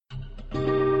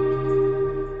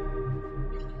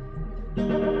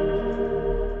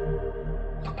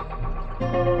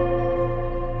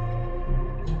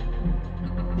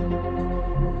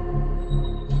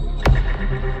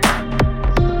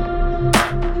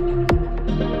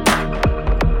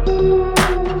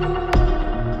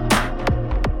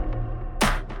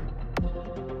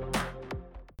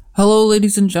Hello,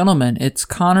 ladies and gentlemen. It's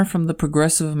Connor from the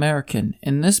Progressive American.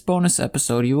 In this bonus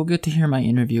episode, you will get to hear my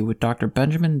interview with Dr.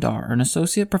 Benjamin Darr, an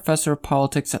associate professor of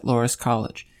politics at Loras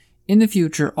College. In the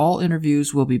future, all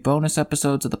interviews will be bonus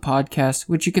episodes of the podcast,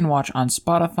 which you can watch on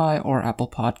Spotify or Apple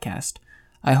Podcast.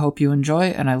 I hope you enjoy,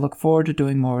 and I look forward to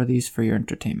doing more of these for your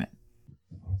entertainment.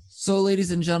 So,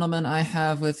 ladies and gentlemen, I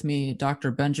have with me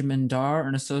Dr. Benjamin Darr,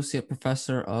 an associate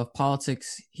professor of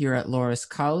politics here at Loras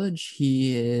College.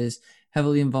 He is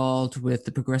heavily involved with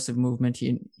the progressive movement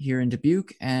here in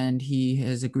Dubuque, and he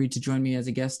has agreed to join me as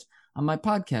a guest on my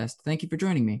podcast. Thank you for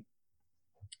joining me.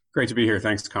 Great to be here.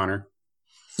 Thanks, Connor.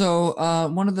 So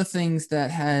one of the things that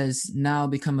has now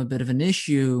become a bit of an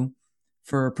issue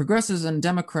for progressives and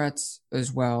Democrats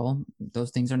as well,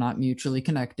 those things are not mutually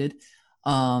connected,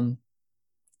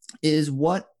 is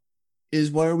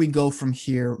where we go from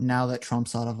here now that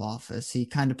Trump's out of office. He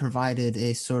kind of provided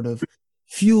a sort of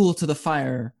fuel to the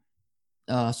fire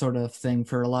sort of thing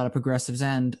for a lot of progressives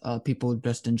and people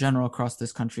just in general across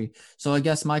this country. So I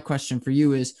guess my question for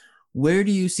you is, where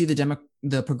do you see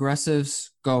the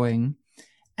progressives going,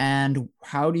 and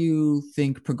how do you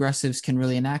think progressives can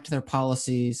really enact their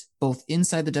policies both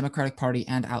inside the Democratic Party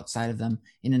and outside of them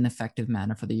in an effective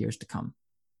manner for the years to come?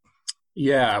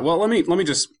 Yeah, well, let me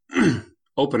just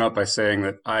open up by saying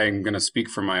that I'm going to speak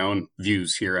from my own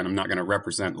views here, and I'm not going to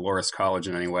represent Loras College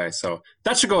in any way. So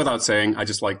that should go without saying. I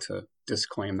just like to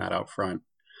disclaim that out front.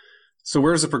 So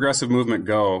where does the progressive movement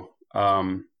go?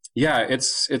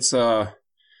 It's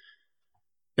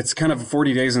kind of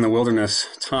 40 days in the wilderness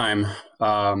time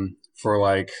for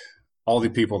like all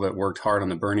the people that worked hard on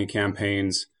the Bernie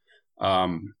campaigns.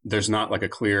 There's not like a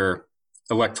clear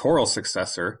electoral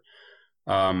successor.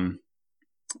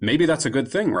 Maybe that's a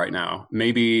good thing right now.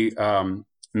 Maybe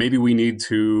we need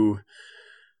to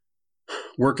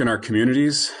work in our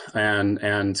communities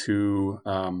and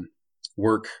to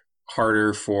work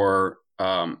harder for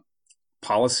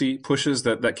policy pushes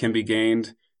that can be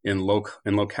gained in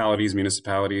localities,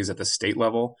 municipalities, at the state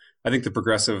level. I think the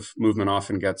progressive movement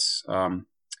often gets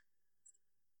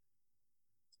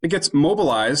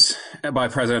mobilized by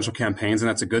presidential campaigns, and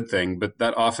that's a good thing. But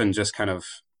that often just kind of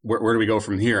where do we go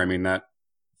from here? I mean,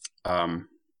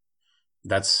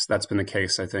 that's been the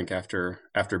case. I think after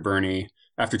Bernie,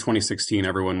 after 2016,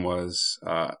 everyone was,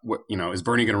 is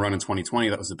Bernie going to run in 2020?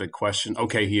 That was the big question.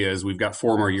 Okay, he is. We've got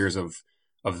 4 more years of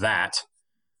that.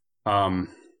 But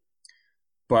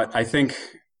I think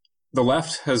the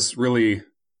left has really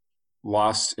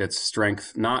lost its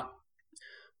strength, not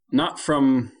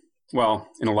from, well,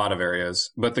 in a lot of areas,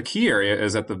 but the key area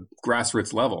is at the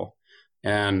grassroots level,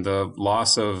 and the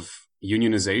loss of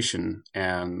unionization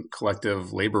and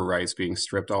collective labor rights being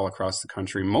stripped all across the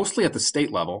country, mostly at the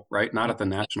state level, right? Not at the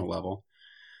national level.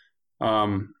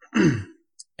 And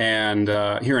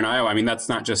here in Iowa, I mean, that's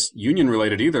not just union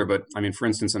related either, but I mean, for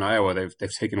instance, in Iowa,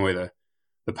 they've taken away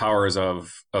the powers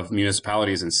of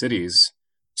municipalities and cities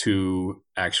to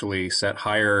actually set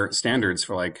higher standards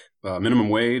for like minimum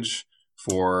wage,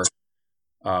 for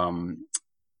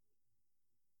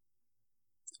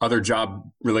other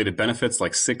job-related benefits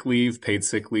like sick leave, paid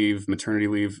sick leave, maternity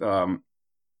leave.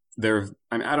 There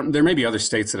may be other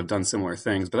states that have done similar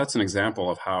things, but that's an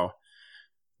example of how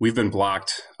we've been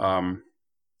blocked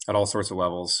at all sorts of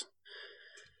levels.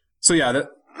 So yeah, the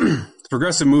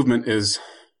progressive movement is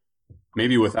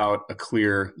maybe without a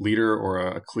clear leader or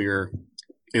a clear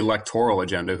electoral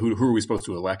agenda. Who are we supposed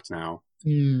to elect now?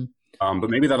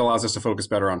 But maybe that allows us to focus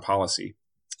better on policy.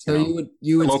 So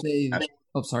you would say,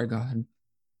 oh, sorry, go ahead.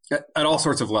 At all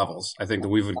sorts of levels, I think that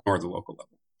we've ignored the local level.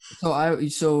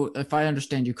 So if I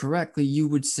understand you correctly, you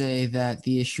would say that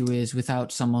the issue is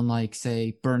without someone like,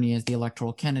 say, Bernie as the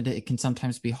electoral candidate, it can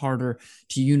sometimes be harder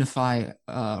to unify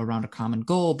around a common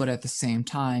goal, but at the same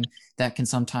time, that can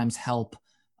sometimes help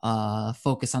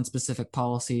focus on specific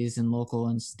policies in local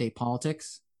and state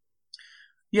politics?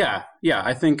 Yeah.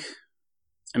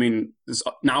 I mean,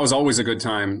 now is always a good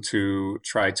time to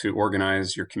try to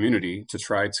organize your community, to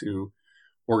try to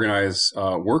organize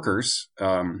workers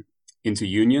into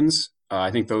unions.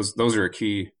 I think those are a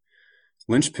key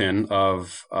linchpin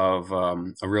of a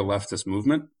real leftist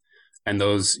movement, and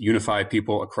those unify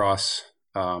people across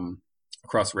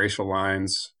racial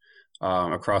lines,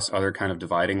 across other kind of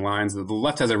dividing lines. The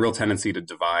left has a real tendency to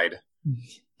divide,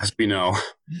 as we know,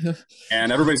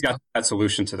 and everybody's got that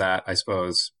solution to that, I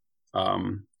suppose,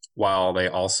 while they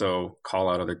also call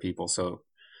out other people. So,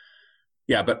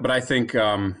 yeah, but I think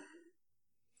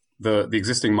the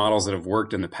existing models that have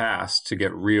worked in the past to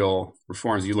get real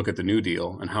reforms, you look at the New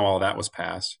Deal and how all that was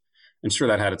passed, and sure,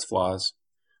 that had its flaws,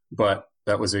 but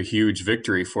that was a huge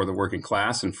victory for the working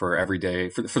class and for everyday,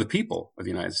 for the people of the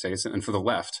United States and for the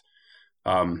left.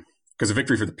 Because a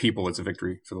victory for the people is a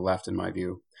victory for the left, in my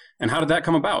view. And how did that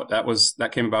come about?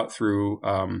 That came about through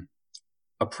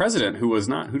a president who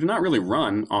did not really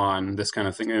run on this kind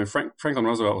of thing. And Franklin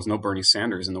Roosevelt was no Bernie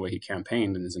Sanders in the way he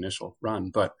campaigned in his initial run,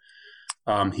 but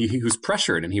he was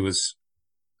pressured, and he was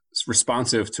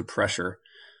responsive to pressure.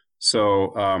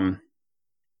 So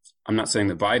I'm not saying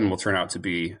that Biden will turn out to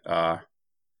be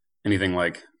anything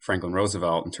like Franklin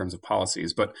Roosevelt in terms of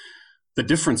policies, but the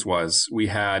difference was we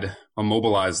had a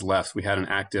mobilized left. We had an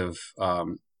active,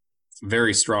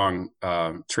 very strong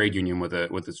trade union with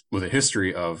a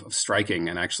history of striking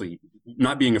and actually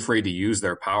not being afraid to use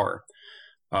their power.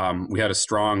 We had a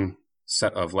strong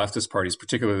set of leftist parties,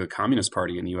 particularly the Communist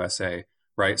Party in the USA,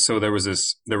 right? So there was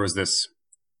this.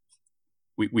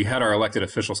 We had our elected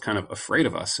officials kind of afraid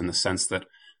of us in the sense that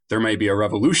there may be a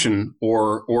revolution,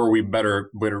 or we better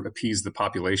appease the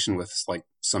population with like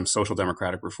some social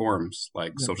democratic reforms,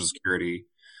 like Social Security,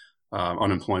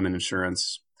 unemployment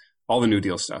insurance, all the New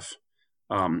Deal stuff.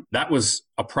 That was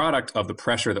a product of the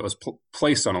pressure that was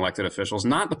placed on elected officials,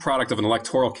 not the product of an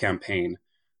electoral campaign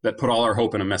that put all our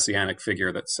hope in a messianic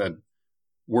figure that said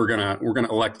we're gonna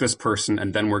elect this person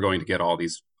and then we're going to get all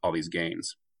these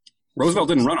gains. Roosevelt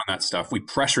didn't run on that stuff. We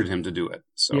pressured him to do it.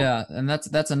 So yeah, and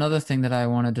that's another thing that I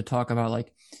wanted to talk about.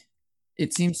 Like,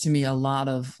 it seems to me a lot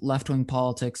of left-wing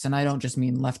politics, and I don't just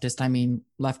mean leftist, I mean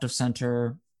left of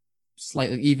center,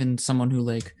 slightly, even someone who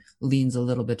like leans a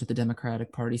little bit to the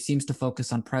Democratic Party, seems to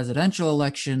focus on presidential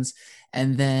elections,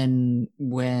 and then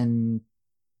when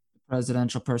the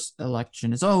presidential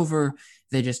election is over,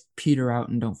 they just peter out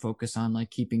and don't focus on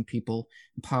like keeping people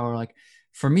in power. Like,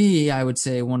 for me, I would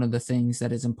say one of the things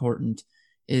that is important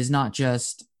is not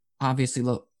just obviously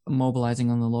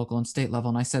mobilizing on the local and state level,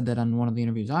 and I said that on one of the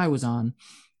interviews I was on,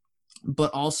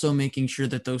 but also making sure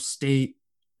that those state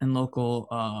and local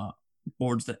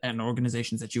boards and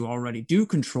organizations that you already do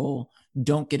control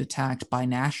don't get attacked by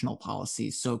national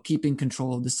policies. So keeping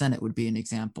control of the Senate would be an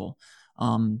example.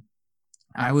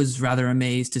 I was rather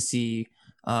amazed to see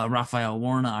Raphael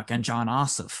Warnock and John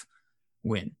Ossoff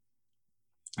win.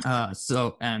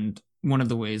 And one of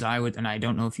the ways I would, and I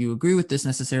don't know if you agree with this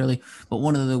necessarily, but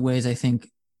one of the ways I think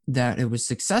that we were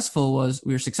successful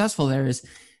there is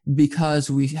because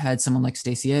we had someone like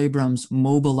Stacey Abrams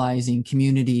mobilizing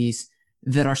communities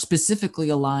that are specifically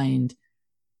aligned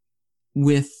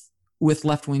with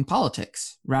left-wing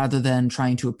politics rather than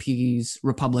trying to appease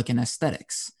Republican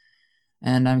aesthetics.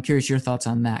 And I'm curious your thoughts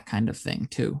on that kind of thing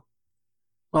too.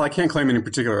 Well, I can't claim any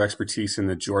particular expertise in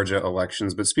the Georgia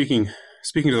elections, but speaking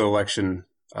to the election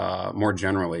more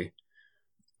generally,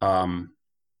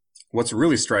 what's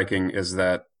really striking is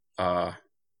that the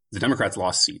Democrats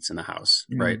lost seats in the House,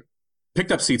 right?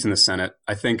 Picked up seats in the Senate.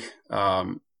 I think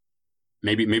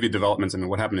maybe developments. I mean,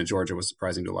 what happened in Georgia was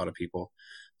surprising to a lot of people.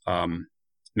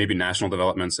 Maybe national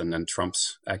developments and then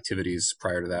Trump's activities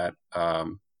prior to that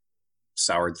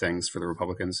soured things for the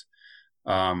Republicans.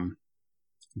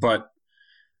 But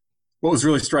what was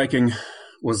really striking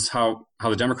was how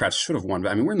the Democrats should have won.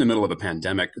 I mean, we're in the middle of a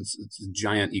pandemic. It's a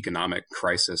giant economic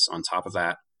crisis on top of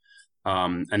that.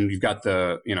 And you've got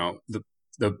the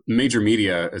major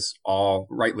media is all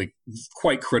rightly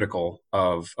quite critical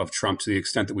of Trump to the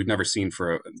extent that we've never seen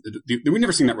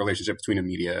that relationship between a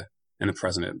media and a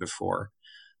president before.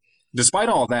 Despite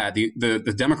all that,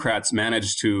 the Democrats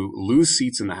managed to lose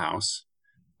seats in the House.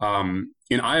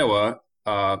 In Iowa,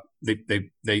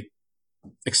 they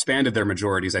expanded their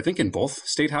majorities, I think, in both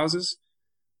state houses.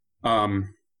 Not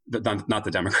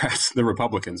the Democrats, the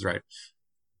Republicans, right?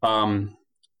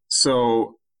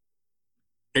 So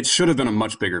it should have been a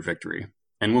much bigger victory.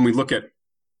 And when we look at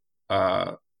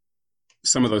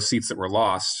some of those seats that were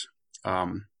lost,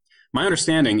 my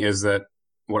understanding is that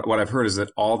what I've heard is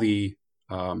that all the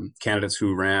candidates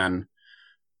who ran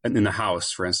in the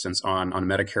House, for instance, on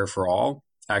Medicare for All,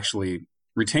 actually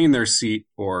retained their seat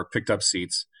or picked up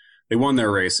seats. They won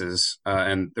their races,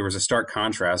 and there was a stark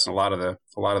contrast in a lot of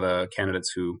the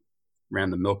candidates who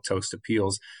ran the milquetoast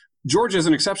appeals. Georgia is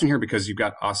an exception here because you've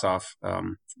got Ossoff,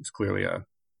 who's clearly a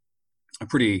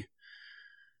pretty,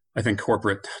 I think,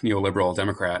 corporate neoliberal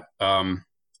Democrat,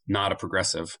 not a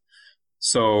progressive.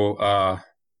 So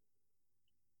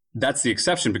that's the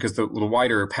exception because the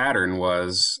wider pattern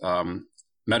was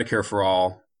Medicare for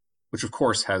All, which of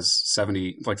course has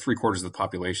 3/4 of the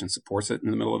population supports it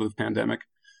in the middle of the pandemic.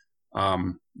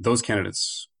 Those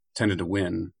candidates tended to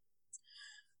win.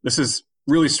 This is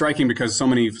really striking because so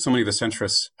many of the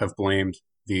centrists have blamed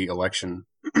the election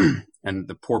and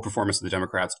the poor performance of the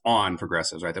Democrats on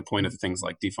progressives, right? They pointed to things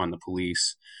like defund the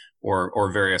police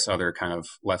or various other kind of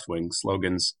left-wing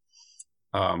slogans.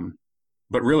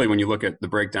 But really, when you look at the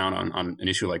breakdown on an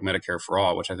issue like Medicare for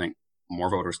All, which I think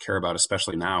more voters care about,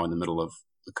 especially now in the middle of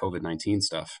the COVID-19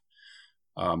 stuff,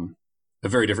 a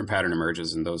very different pattern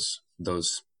emerges, and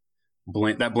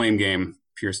that blame game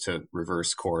appears to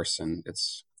reverse course, and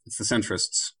it's the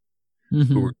centrists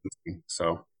who are losing.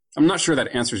 So I'm not sure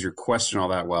that answers your question all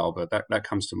that well, but that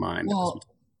comes to mind. Well,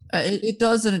 it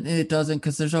doesn't. It doesn't,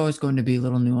 because there's always going to be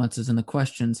little nuances in the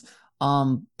questions.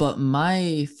 But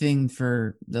my thing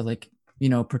for the, like,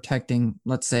 protecting,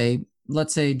 let's say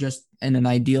just in an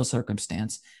ideal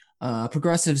circumstance,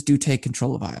 progressives do take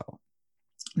control of Iowa.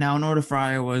 Now, in order for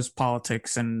Iowa's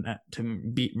politics and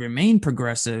to remain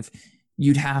progressive,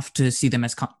 you'd have to see them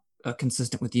as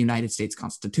consistent with the United States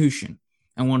Constitution.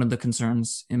 And one of the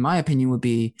concerns, in my opinion, would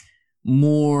be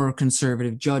more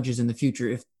conservative judges in the future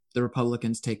if the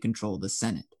Republicans take control of the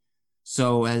Senate.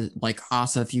 So, as like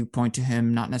Ossoff, you point to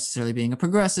him not necessarily being a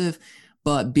progressive,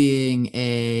 but being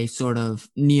a sort of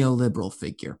neoliberal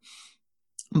figure.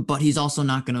 But he's also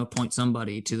not going to appoint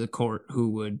somebody to the court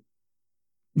who would,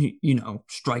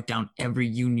 strike down every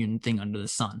union thing under the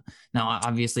sun. Now,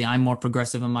 obviously, I'm more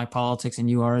progressive in my politics, and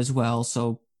you are as well.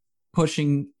 So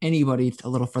pushing anybody a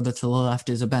little further to the left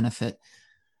is a benefit.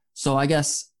 So I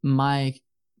guess from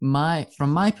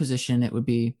my position, it would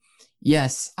be,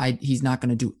 yes, he's not going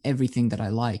to do everything that I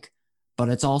like, but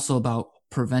it's also about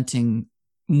preventing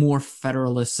more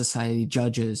Federalist Society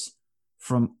judges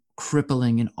from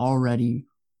crippling an already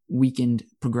weakened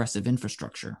progressive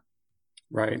infrastructure.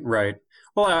 Right.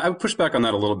 Well, I would push back on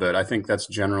that a little bit. I think that's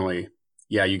generally,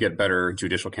 you get better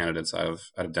judicial candidates out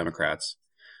of Democrats.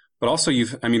 But also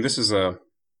this is a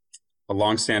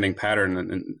longstanding pattern,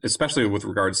 and especially with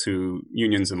regards to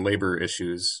unions and labor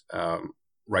issues,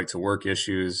 right to work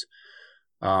issues.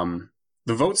 The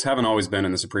votes haven't always been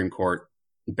in the Supreme Court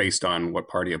based on what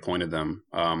party appointed them.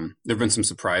 There have been some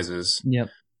surprises. Yep.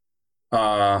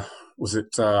 Was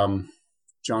it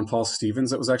John Paul Stevens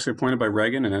that was actually appointed by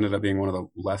Reagan and ended up being one of the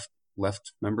left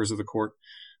members of the court?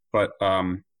 But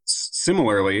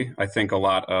similarly, I think a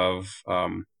lot of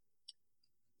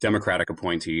Democratic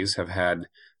appointees they've had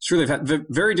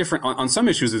very different, on some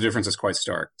issues, the difference is quite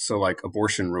stark. So like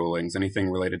abortion rulings, anything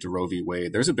related to Roe v.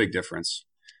 Wade, there's a big difference.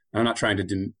 I'm not trying to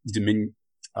diminish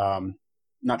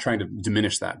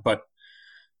that, but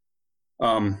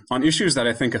on issues that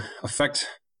I think affect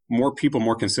more people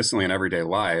more consistently in everyday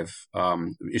life,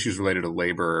 issues related to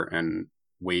labor and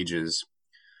wages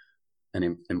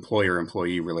and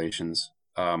employer-employee relations,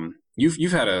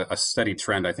 you've had a steady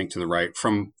trend, I think, to the right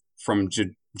from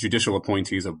judicial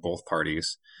appointees of both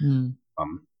parties.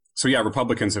 So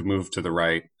Republicans have moved to the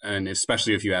right, and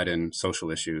especially if you add in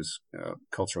social issues,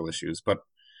 cultural issues. But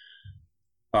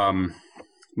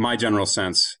my general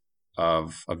sense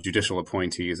of judicial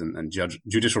appointees and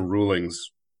judicial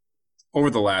rulings over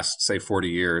the last, say, 40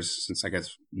 years, since I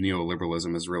guess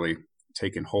neoliberalism has really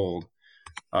taken hold,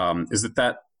 is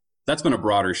that's been a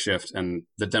broader shift, and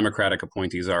the Democratic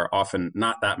appointees are often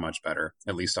not that much better,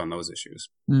 at least on those issues.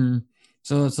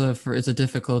 So it's a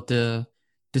difficult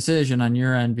decision on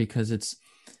your end, because it's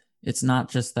not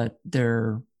just that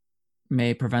there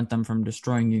may prevent them from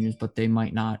destroying unions, but they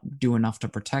might not do enough to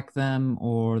protect them,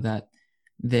 or that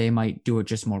they might do it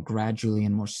just more gradually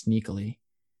and more sneakily.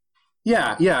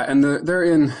 Yeah, and they're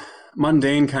in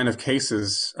mundane kind of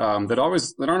cases that aren't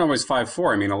always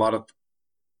 5-4.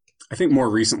 I think more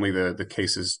recently the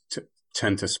cases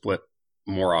tend to split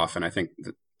more often. I think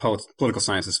the political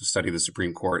scientists who study the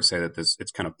Supreme Court say that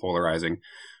it's kind of polarizing,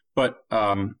 but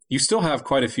you still have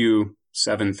quite a few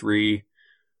 7-3,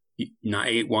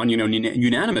 8-1,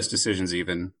 unanimous decisions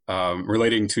even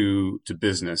relating to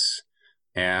business,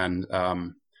 and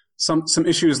some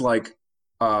issues like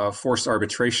forced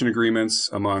arbitration agreements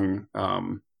among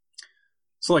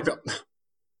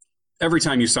every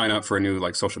time you sign up for a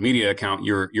new social media account,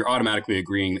 you're automatically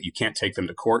agreeing that you can't take them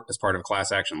to court as part of a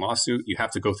class action lawsuit. You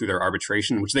have to go through their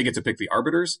arbitration, which they get to pick the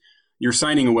arbiters. You're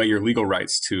signing away your legal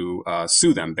rights to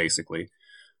sue them, basically.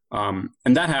 And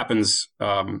that happens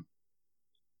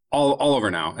all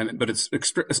over now, but it's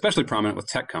especially prominent with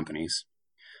tech companies.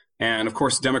 And of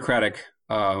course, Democratic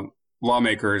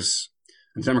lawmakers,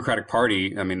 the Democratic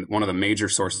Party, one of the major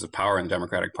sources of power in the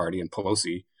Democratic Party, and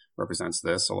Pelosi represents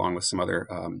this, along with some other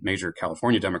major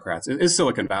California Democrats, is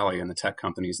Silicon Valley and the tech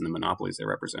companies and the monopolies they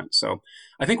represent. So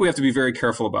I think we have to be very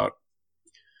careful about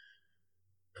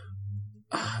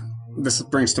this.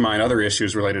 Brings to mind other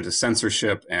issues related to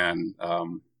censorship and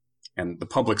the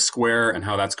public square, and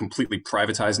how that's completely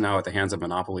privatized now at the hands of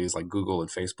monopolies like Google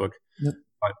and Facebook. Yep.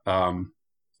 But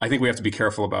I think we have to be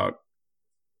careful about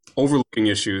overlooking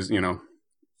issues.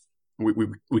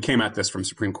 We came at this from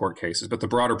Supreme Court cases, but the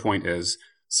broader point is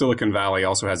Silicon Valley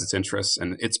also has its interests,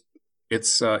 and its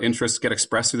interests get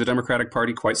expressed through the Democratic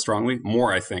Party quite strongly,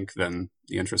 more, I think, than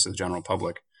the interests of the general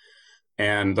public.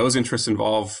 And those interests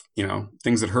involve,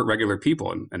 things that hurt regular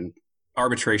people, and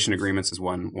arbitration agreements is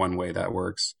one way that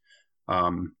works.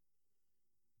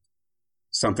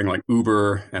 Something like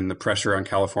Uber and the pressure on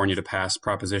California to pass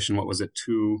Proposition, what was it,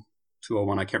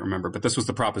 201? I can't remember, but this was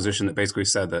the proposition that basically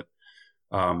said that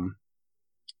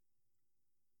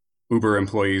Uber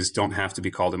employees don't have to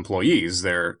be called employees;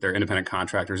 they're independent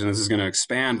contractors, and this is going to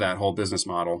expand that whole business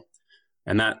model,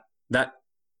 and that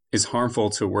is harmful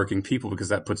to working people because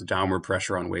that puts downward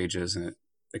pressure on wages, and it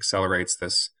accelerates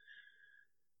this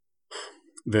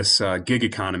gig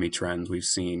economy trend we've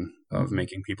seen of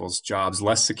making people's jobs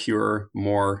less secure,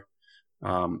 more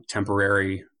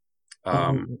temporary,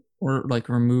 or like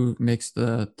makes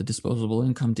the disposable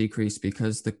income decrease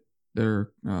because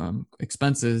their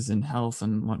expenses and health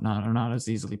and whatnot are not as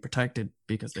easily protected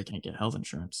because they can't get health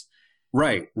insurance.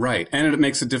 Right. And it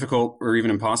makes it difficult or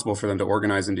even impossible for them to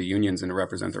organize into unions and to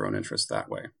represent their own interests that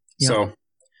way. Yep. So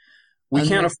we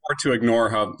can't afford to ignore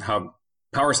how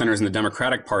power centers in the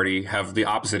Democratic Party have the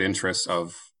opposite interests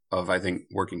of I think,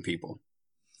 working people.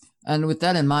 And with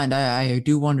that in mind, I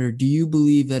do wonder, do you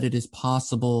believe that it is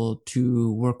possible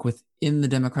to work within the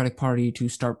Democratic Party to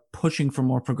start pushing for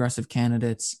more progressive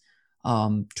candidates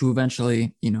to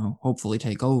eventually, hopefully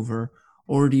take over?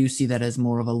 Or do you see that as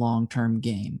more of a long-term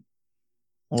game?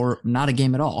 Or not a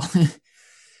game at all?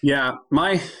 Yeah,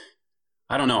 I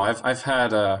don't know. I've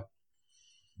had, this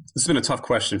has been a tough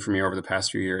question for me over the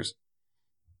past few years.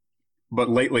 But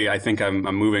lately, I think I'm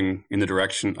moving in the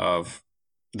direction of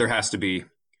there has to be,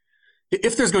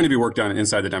 if there's going to be work done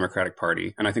inside the Democratic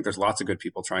Party, and I think there's lots of good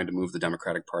people trying to move the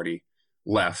Democratic Party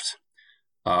left.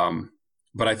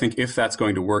 But I think if that's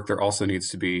going to work, there also needs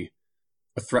to be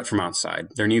a threat from outside.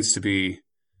 There needs to be,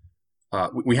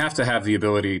 we have to have the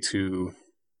ability to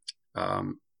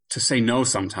say no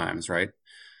sometimes, right?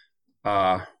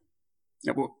 Yeah,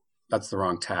 well, that's the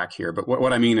wrong tack here. But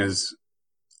what I mean is,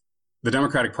 the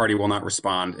Democratic Party will not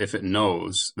respond if it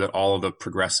knows that all of the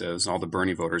progressives, all the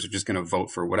Bernie voters are just going to vote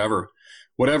for whatever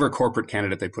corporate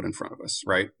candidate they put in front of us,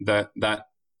 right? That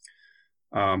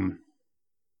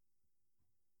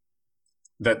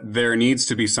there needs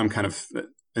to be some kind of,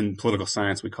 in political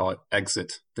science we call it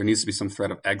exit. There needs to be some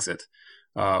threat of exit,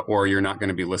 or you're not going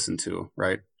to be listened to,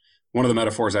 right? One of the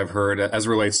metaphors I've heard as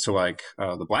relates to like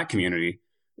the Black community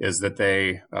is that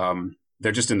they're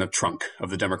just in the trunk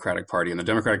of the Democratic Party, and the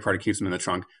Democratic Party keeps them in the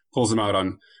trunk, pulls them out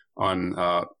on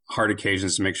hard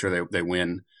occasions to make sure they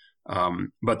win.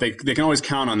 But they can always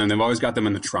count on them. They've always got them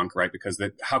in the trunk, right? Because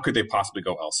how could they possibly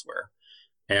go elsewhere?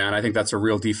 And I think that's a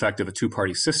real defect of a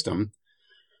two-party system.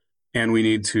 And we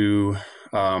need to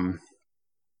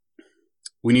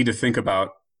think about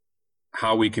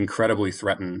how we can credibly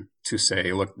threaten to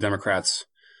say, look, Democrats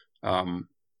aren't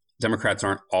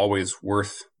always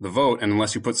worth the vote. And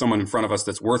unless you put someone in front of us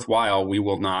that's worthwhile, you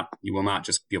will not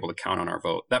just be able to count on our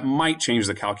vote. That might change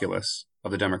the calculus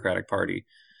of the Democratic Party.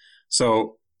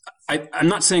 So I'm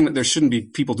not saying that there shouldn't be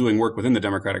people doing work within the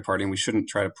Democratic Party and we shouldn't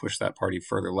try to push that party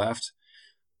further left.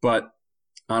 But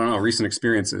I don't know, recent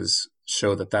experiences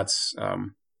show that that's a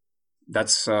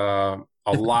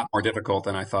lot more difficult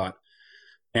than I thought.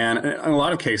 And in a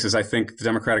lot of cases, I think the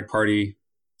Democratic Party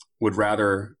would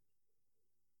rather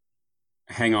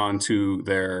hang on to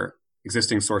their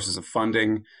existing sources of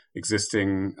funding,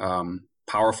 existing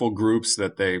powerful groups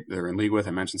that they're in league with.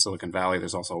 I mentioned Silicon Valley.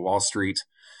 There's also Wall Street,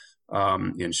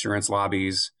 the insurance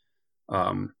lobbies,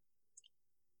 and,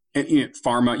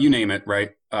 pharma, you name it,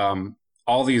 right?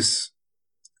 All these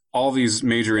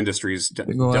major industries,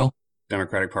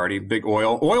 Democratic Party, big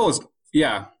oil. Oil is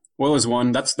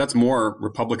one. That's more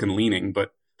Republican leaning,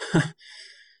 but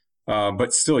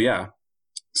but still, yeah.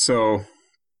 So.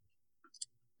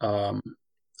 I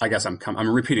guess I'm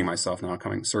repeating myself now,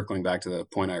 circling back to the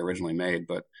point I originally made,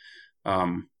 but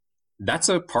that's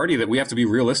a party that we have to be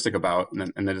realistic about,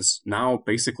 and that is now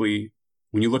basically,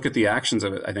 when you look at the actions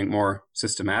of it, I think more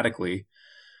systematically,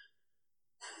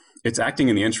 it's acting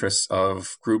in the interests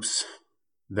of groups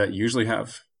that usually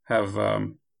have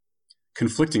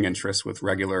conflicting interests with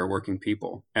regular working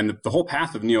people, and the whole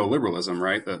path of neoliberalism,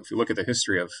 right? If you look at the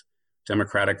history of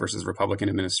Democratic versus Republican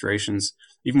administrations,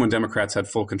 even when Democrats had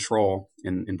full control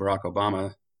in Barack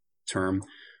Obama term,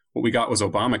 what we got was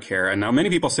Obamacare. And now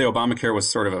many people say Obamacare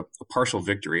was sort of a partial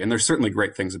victory, and there's certainly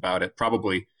great things about it.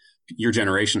 Probably your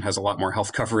generation has a lot more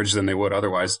health coverage than they would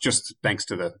otherwise, just thanks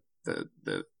to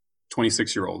the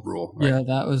 26-year-old rule. Right?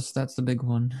 Yeah, that's the big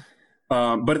one.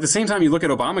 But at the same time, you look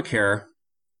at Obamacare,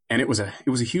 and it was a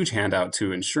huge handout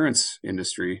to insurance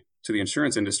industry to the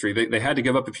insurance industry. They had to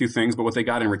give up a few things, but what they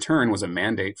got in return was a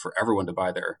mandate for everyone to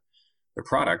buy their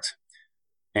product.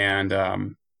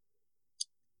 And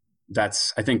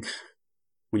that's, I think,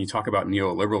 when you talk about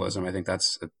neoliberalism, I think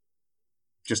that's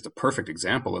just a perfect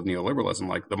example of neoliberalism.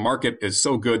 Like, the market is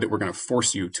so good that we're going to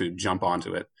force you to jump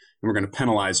onto it, and we're going to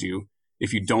penalize you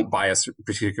if you don't buy a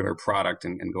particular product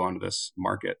and go onto this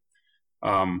market.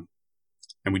 And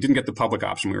we didn't get the public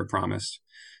option we were promised.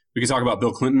 We could talk about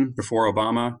Bill Clinton before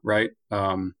Obama, right?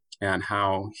 And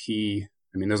how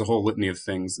there's a whole litany of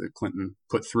things that Clinton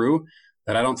put through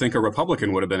that I don't think a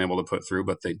Republican would have been able to put through,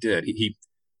 but they did. He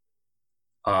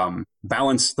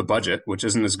balanced the budget, which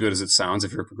isn't as good as it sounds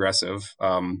if you're progressive.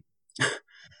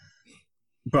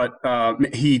 But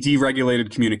he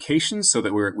deregulated communications so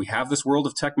that we have this world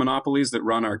of tech monopolies that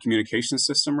run our communication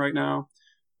system right now.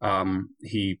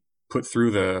 He put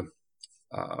through the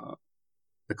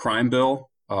crime bill,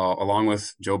 along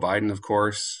with Joe Biden, of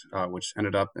course, which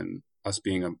ended up in us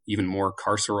being an even more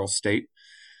carceral state.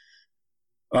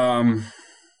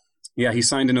 He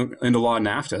signed into law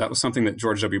NAFTA. That was something that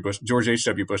George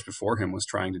H.W. Bush before him was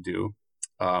trying to do.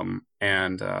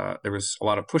 And there was a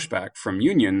lot of pushback from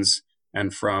unions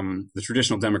and from the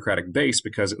traditional Democratic base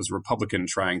because it was a Republican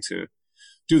trying to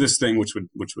do this thing, which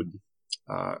would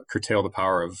curtail the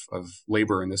power of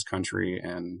labor in this country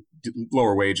and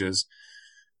lower wages.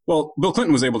 Well, Bill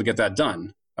Clinton was able to get that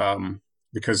done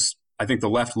because I think the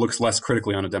left looks less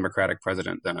critically on a Democratic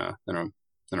president than a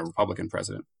Republican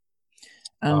president.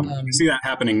 We see that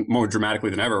happening more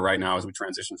dramatically than ever right now as we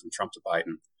transition from Trump to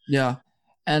Biden. Yeah,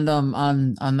 and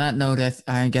on that note,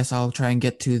 I guess I'll try and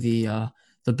get to the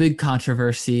big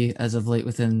controversy as of late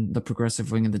within the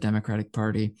progressive wing of the Democratic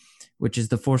Party, which is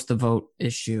the force the vote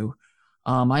issue.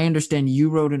 I understand you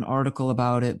wrote an article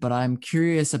about it, but I'm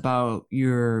curious about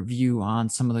your view on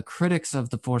some of the critics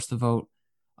of the force the vote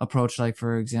approach. Like,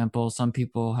 for example, some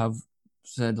people have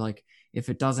said, like, if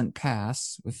it doesn't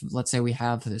pass, if let's say we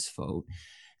have this vote,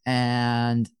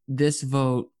 and this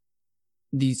vote,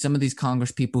 some of these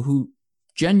Congress people who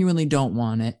genuinely don't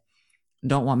want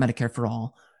Medicare for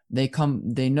all,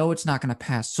 they know it's not going to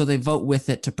pass, so they vote with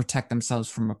it to protect themselves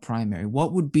from a primary.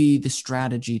 What would be the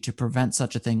strategy to prevent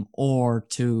such a thing, or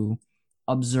to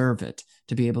observe it,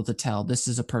 to be able to tell this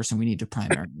is a person we need to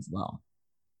primary as well?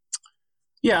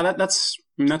 Yeah, that's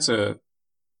a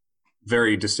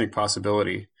very distinct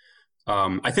possibility.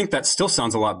 I think that still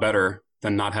sounds a lot better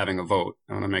than not having a vote.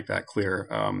 I want to make that clear.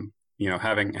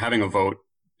 Having a vote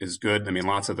is good. I mean,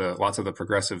 lots of the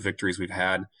progressive victories we've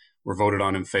had were voted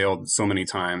on and failed so many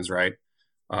times, right?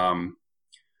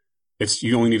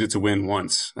 You only needed to win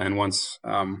once, and once,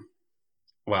 in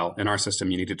our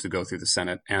system, you needed to go through the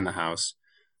Senate and the House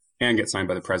and get signed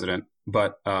by the president.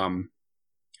 But I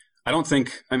don't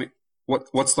think. I mean,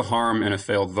 what's the harm in a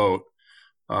failed vote?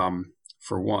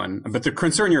 For one, but the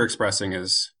concern you're expressing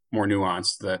is more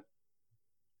nuanced. That,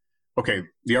 okay,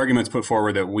 the argument's put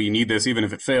forward that we need this even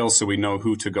if it fails, so we know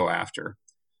who to go after.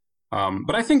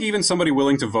 But I think even somebody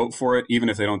willing to vote for it, even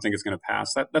if they don't think it's going to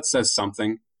pass, that says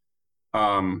something.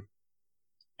 And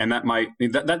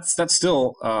that's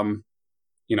still,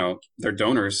 their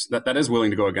donors that is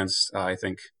willing to go against. I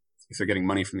think if they're getting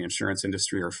money from the insurance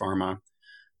industry or pharma,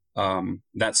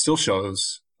 that still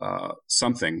shows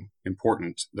something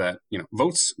important, that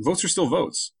votes are still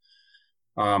votes.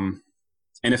 And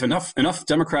if enough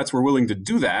Democrats were willing to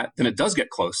do that, then it does get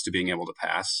close to being able to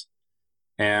pass.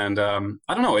 And I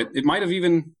don't know, it might have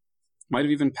even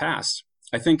passed.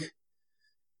 I think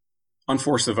on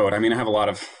force the vote, I mean, I have a lot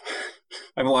of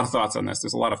thoughts on this.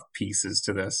 There's a lot of pieces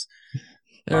to this.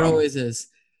 There always is.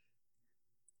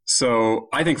 So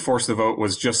I think force the vote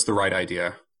was just the right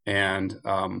idea. And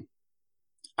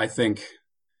I think,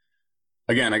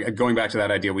 again, going back to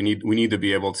that idea, we need to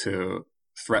be able to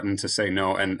threaten to say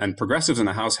no. And progressives in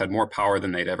the House had more power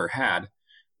than they'd ever had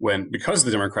because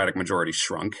the Democratic majority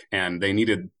shrunk, and they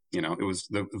needed,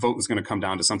 the vote was going to come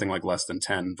down to something like less than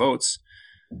 10 votes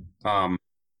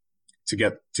to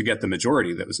get the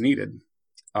majority that was needed.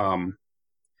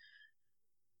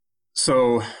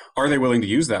 So are they willing to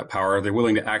use that power? Are they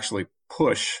willing to actually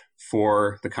push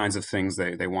for the kinds of things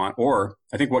they want? Or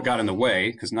I think what got in the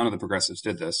way, because none of the progressives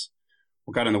did this,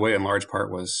 what got in the way in large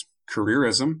part was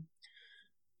careerism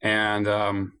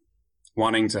and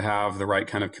wanting to have the right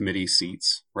kind of committee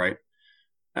seats, right?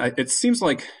 It seems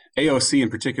like AOC in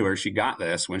particular, she got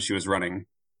this when she was running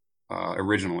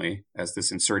originally as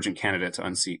this insurgent candidate to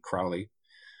unseat Crowley.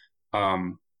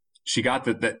 She got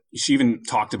that she even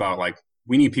talked about, like,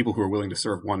 we need people who are willing to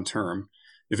serve one term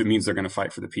if it means they're going to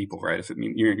fight for the people, right? If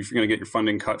you're going to get your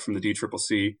funding cut from the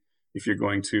DCCC, if you're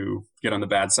going to get on the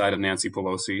bad side of Nancy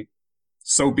Pelosi,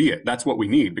 so be it. That's what we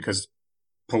need, because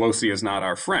Pelosi is not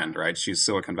our friend, right? She's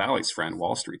Silicon Valley's friend,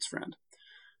 Wall Street's friend.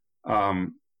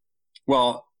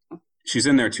 Well, she's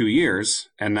in there 2 years,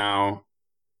 and now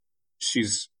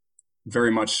she's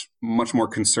very much more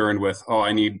concerned with,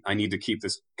 I need to keep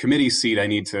this committee seat. I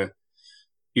need to,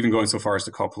 even going so far as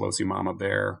to call Pelosi Mama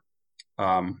Bear.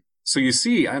 So you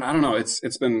see, I don't know,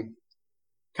 it's been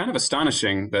kind of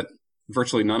astonishing that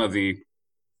virtually none of the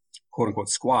quote unquote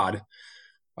squad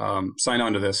signed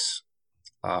on to this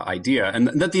idea, and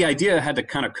that the idea had to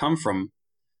kind of come from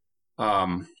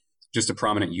just a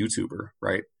prominent YouTuber,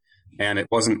 right? And it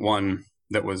wasn't one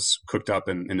that was cooked up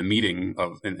in the meeting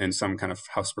in some kind of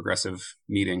House Progressive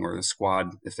meeting, or the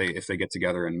squad if they get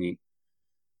together and meet.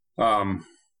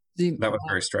 That was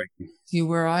very striking. See,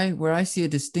 where I see a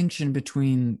distinction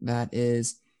between that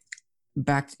is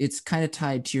it's kind of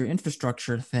tied to your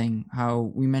infrastructure thing.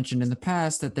 How we mentioned in the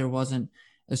past that there wasn't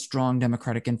a strong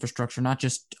democratic infrastructure, not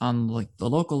just on like the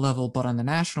local level, but on the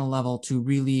national level, to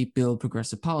really build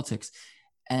progressive politics.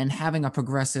 And having a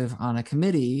progressive on a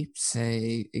committee,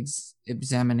 say,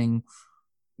 examining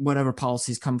whatever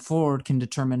policies come forward, can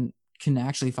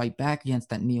actually fight back against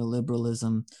that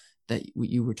neoliberalism that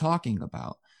you were talking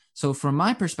about. So from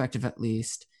my perspective, at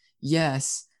least,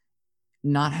 yes,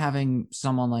 not having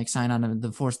someone like sign on to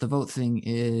the force the vote thing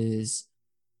is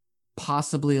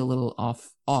possibly a little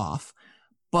off.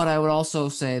 But I would also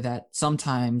say that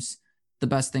sometimes the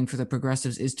best thing for the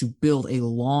progressives is to build a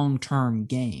long-term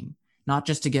game, not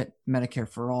just to get Medicare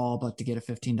for all, but to get a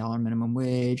 $15 minimum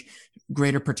wage,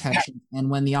 greater protection. And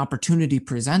when the opportunity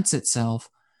presents itself,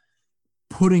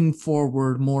 putting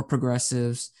forward more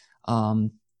progressives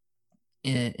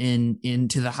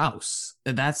into the House.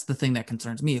 That's the thing that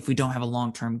concerns me. If we don't have a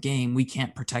long-term game, we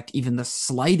can't protect even the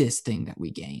slightest thing that we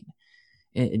gain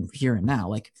here and now.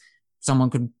 Like someone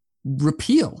could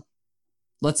repeal.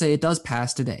 Let's say it does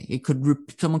pass today.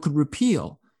 Someone could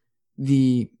repeal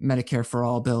the Medicare for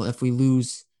all bill if we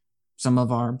lose some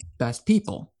of our best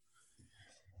people.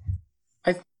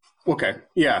 Okay.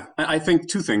 Yeah. I think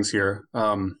two things here.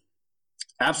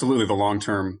 Absolutely, the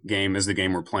long-term game is the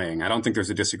game we're playing. I don't think there's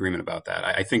a disagreement about that.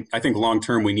 I think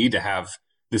long-term we need to have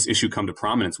this issue come to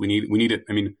prominence. We need it.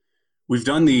 I mean, we've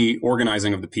done the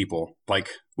organizing of the people. Like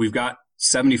we've got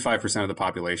 75% of the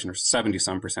population, or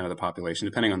 70-some% of the population,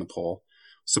 depending on the poll,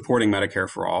 supporting Medicare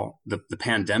for all. The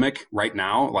pandemic right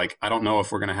now, like I don't know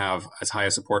if we're going to have as high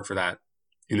a support for that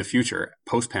in the future,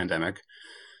 post-pandemic.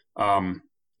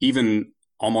 Even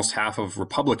almost half of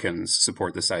Republicans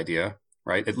support this idea,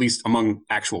 right? At least among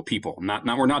actual people. We're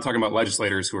not talking about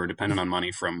legislators who are dependent on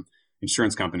money from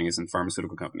insurance companies and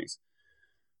pharmaceutical companies.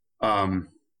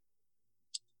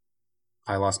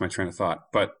 I lost my train of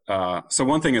thought. But so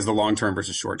one thing is the long-term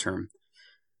versus short-term.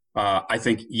 I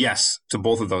think yes to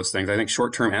both of those things. I think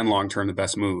short-term and long-term, the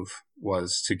best move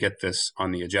was to get this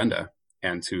on the agenda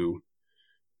and to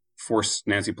force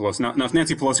Nancy Pelosi. Now, if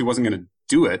Nancy Pelosi wasn't going to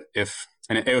do it,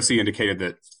 and AOC indicated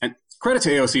that, and credit to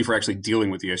AOC for actually dealing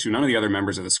with the issue. None of the other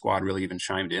members of the squad really even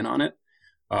chimed in on it,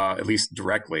 at least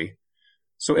directly.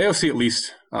 So AOC at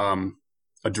least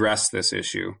addressed this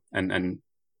issue and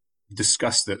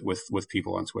discussed it with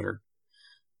people on Twitter.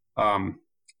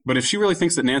 But if she really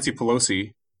thinks that Nancy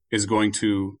Pelosi is going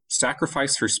to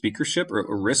sacrifice her speakership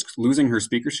or risk losing her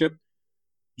speakership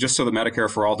just so that Medicare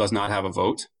for all does not have a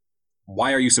vote,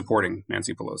 why are you supporting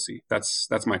Nancy Pelosi?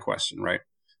 That's my question, right?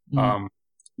 Mm.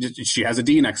 She has a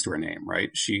D next to her name, right?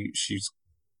 She's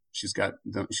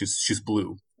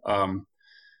blue.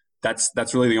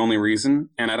 That's really the only reason,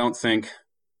 and I don't think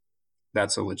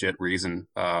that's a legit reason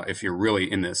if you're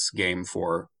really in this game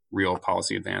for real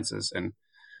policy advances. And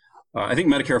I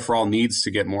think Medicare for all needs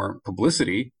to get more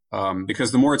publicity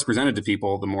because the more it's presented to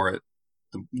people, the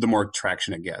more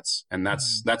traction it gets, and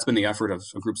that's been the effort of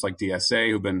groups like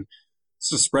DSA who've been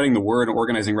sort of spreading the word and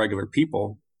organizing regular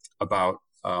people about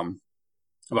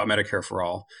Medicare for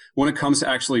all. When it comes to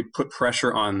actually put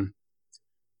pressure on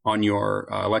your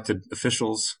elected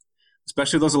officials,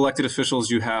 especially those elected officials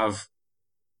you have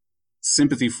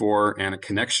sympathy for and a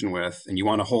connection with, and you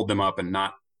want to hold them up and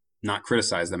not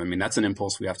criticize them. I mean, that's an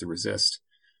impulse we have to resist.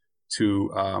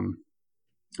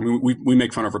 We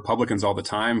make fun of Republicans all the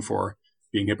time for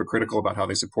being hypocritical about how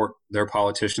they support their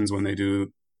politicians when they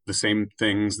do the same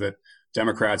things that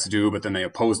Democrats do, but then they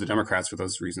oppose the Democrats for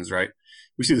those reasons, right?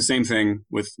 We see the same thing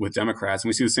with Democrats, and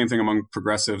we see the same thing among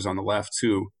progressives on the left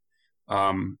too.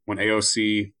 When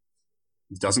AOC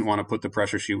doesn't want to put the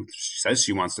pressure she says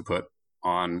she wants to put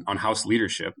on House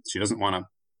leadership, she doesn't want to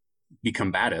be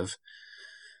combative.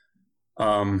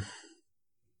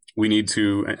 We need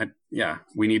to, yeah,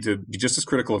 we need to be just as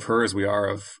critical of her as we are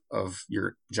of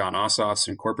your John Ossoffs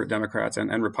and corporate Democrats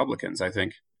and Republicans. I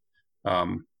think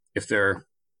if they're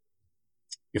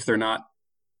not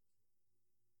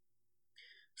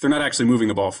actually moving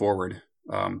the ball forward,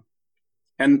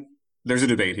 and there's a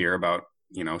debate here about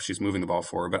she's moving the ball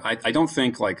forward, but I don't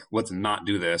think like let's not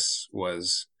do this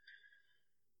was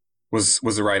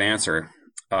the right answer.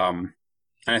 And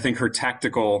I think her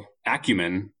tactical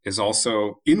acumen is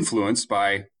also influenced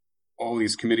by all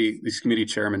these committee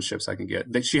chairmanships I can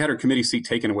get. That she had her committee seat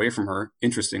taken away from her.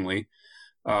 Interestingly,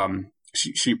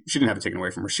 she didn't have it taken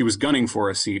away from her. She was gunning for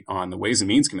a seat on the Ways and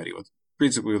Means Committee, with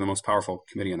basically the most powerful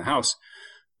committee in the House,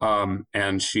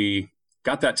 and she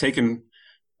got that taken.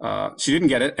 She didn't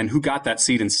get it, and who got that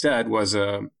seat instead was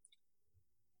a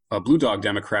Blue Dog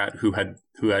Democrat who had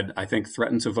I think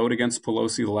threatened to vote against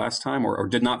Pelosi the last time, or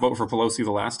did not vote for Pelosi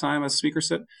the last time, as Speaker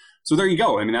said. So there you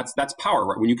go. I mean, that's power,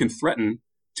 right? When you can threaten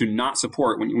to not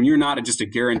support, when you're not just a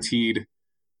guaranteed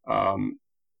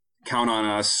count on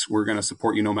us, we're going to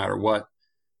support you no matter what.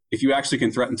 If you actually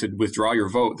can threaten to withdraw your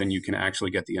vote, then you can actually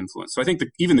get the influence. So I think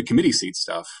even the committee seat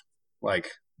stuff,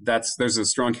 like there's a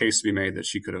strong case to be made that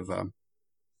she could have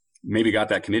maybe got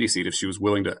that committee seat if she was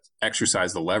willing to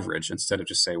exercise the leverage instead of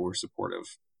just say we're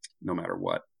supportive no matter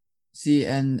what. See,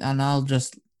 and I'll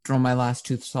just throw my last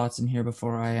two thoughts in here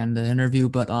before I end the interview.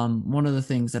 But one of the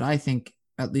things that I think,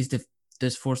 at least if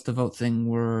this forced to vote thing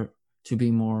were to be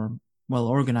more well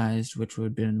organized, which would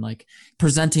have been like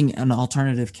presenting an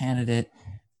alternative candidate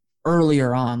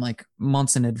earlier on, like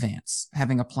months in advance,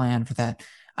 having a plan for that.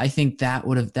 I think that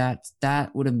would have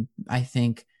I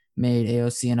think made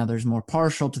AOC and others more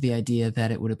partial to the idea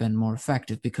that it would have been more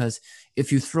effective, because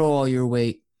if you throw all your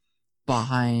weight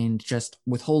behind just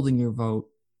withholding your vote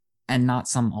and not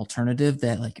some alternative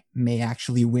that like may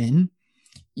actually win,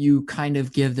 you kind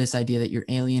of give this idea that you're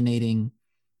alienating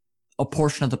a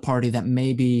portion of the party that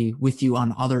may be with you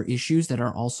on other issues that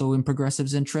are also in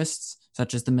progressives' interests,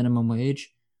 such as the minimum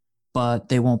wage, but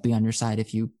they won't be on your side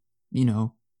if you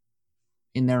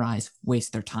in their eyes,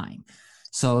 waste their time.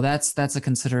 So that's a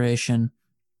consideration.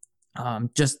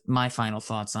 Just my final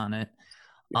thoughts on it.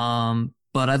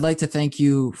 But I'd like to thank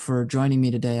you for joining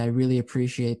me today. I really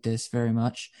appreciate this very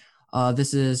much.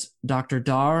 This is Dr.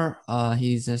 Darr.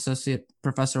 He's Associate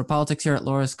Professor of Politics here at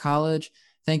Loras College.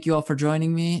 Thank you all for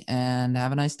joining me, and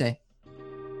have a nice day.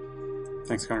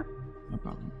 Thanks, Connor. No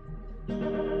problem.